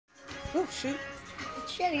Oh, shoot.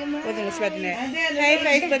 Wasn't expecting that. Hey,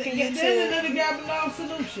 Facebook and YouTube.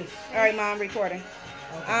 Solutions. All right, Mom, recording.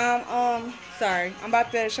 Sorry. I'm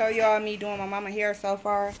about to show y'all me doing my mama hair so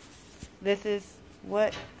far. This is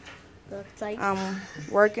what I'm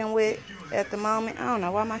working with at the moment. I don't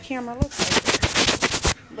know why my camera looks like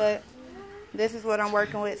this, but this is what I'm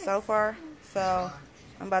working with so far. So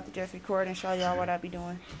I'm about to just record and show y'all what I be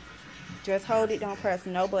doing. Just hold it, don't press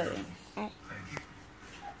no button.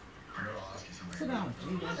 Sit down.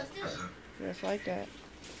 Just like that.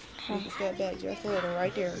 You can step back just a little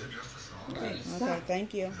right there. Okay,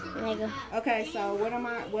 thank you. Okay, so what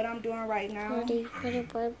I'm doing right now is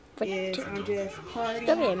I'm just parting.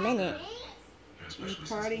 Give me a minute. I'm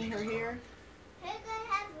parting her hair.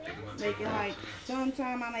 Making like,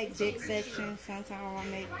 sometimes I make big sections, sometimes I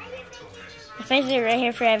make. My face is right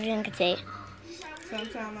here for everyone to see.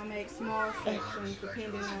 Sometimes I make small sections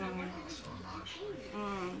depending on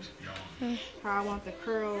how I want the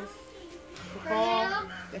curls to fall.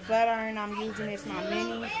 The flat iron I'm using is my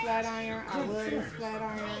mini flat iron. I love this flat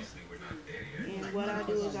iron. And what I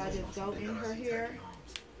do is I just go in her hair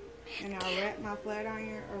and I wrap my flat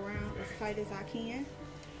iron around as tight as I can.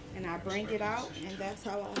 And I bring it out, and that's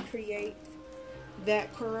how I create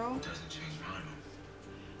that curl.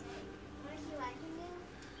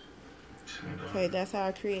 Okay, that's how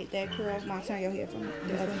I create that curl. Now turn your hair from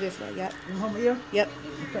this way. Yep. Yep.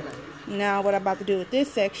 Now what I'm about to do with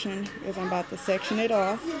this section is I'm about to section it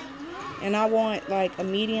off. And I want like a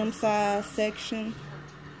medium-sized section.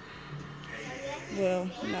 Well,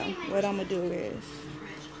 no. What I'm going to do is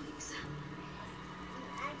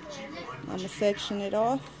I'm going to section it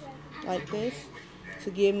off like this to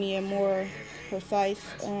give me a more precise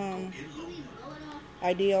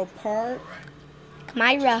ideal part.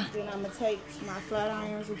 Myra. Then I'm going to take my flat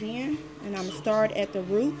irons again and I'm going to start at the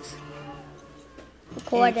roots.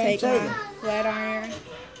 And take my flat iron.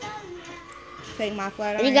 Take my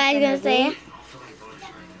flat iron. Are you guys from gonna the say root,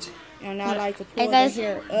 it? and I like to pull the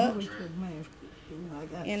hair up.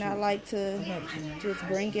 And I like to just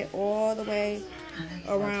bring it all the way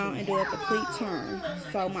around and do a complete turn.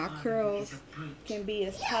 So my curls can be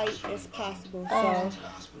as tight as possible. So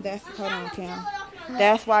that's, hold on, Kim.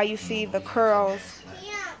 That's why you see the curls,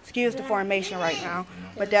 excuse the formation right now,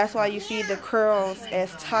 but that's why you see the curls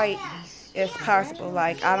as tight as possible.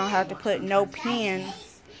 Like I don't have to put no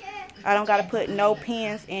pins. I don't got to put no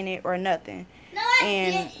pins in it or nothing.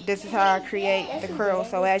 And this is how I create the curls.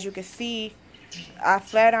 So as you can see, I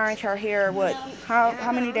flat ironed her hair, what,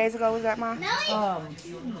 how many days ago was that, Mom?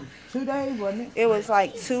 2 days, wasn't it? It was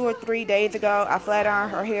like 2 or 3 days ago. I flat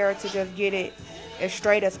ironed her hair to just get it as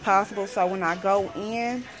straight as possible. So when I go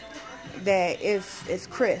in, that it's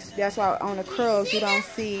crisp. That's why on the curls, you don't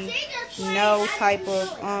see no type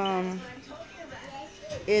of,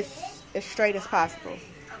 it's as straight as possible.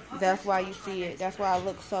 That's why you see it. That's why it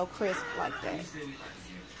looks so crisp like that.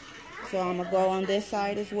 So I'm going to go on this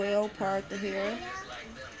side as well, part the hair.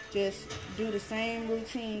 Just do the same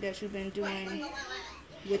routine that you've been doing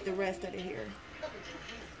with the rest of the hair.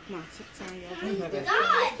 Come on, turn your head.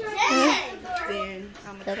 Then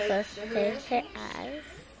I'm going to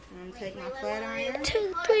take my flat iron.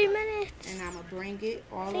 2-3 minutes. And I'm going to bring it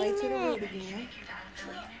all the way to the root again.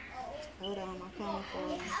 Hold on, my phone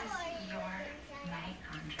falling.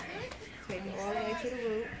 Take it all the way to the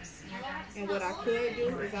root. And what I could do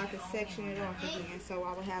is I could section it off again. So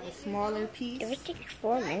I would have a smaller piece. It would take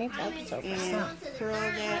 4 minutes. And curl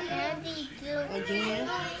that again.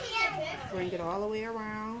 Bring it all the way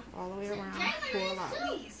around, pull out.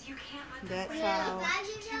 That's how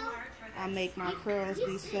I make my curls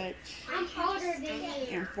be such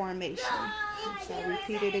in formation. So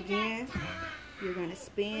repeat it again. You're going to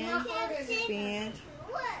spin,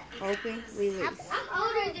 open, release.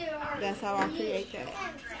 That's how I create that.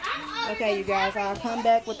 Okay, you guys, I'll come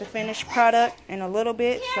back with the finished product in a little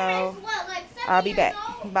bit, so I'll be back.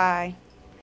 Bye.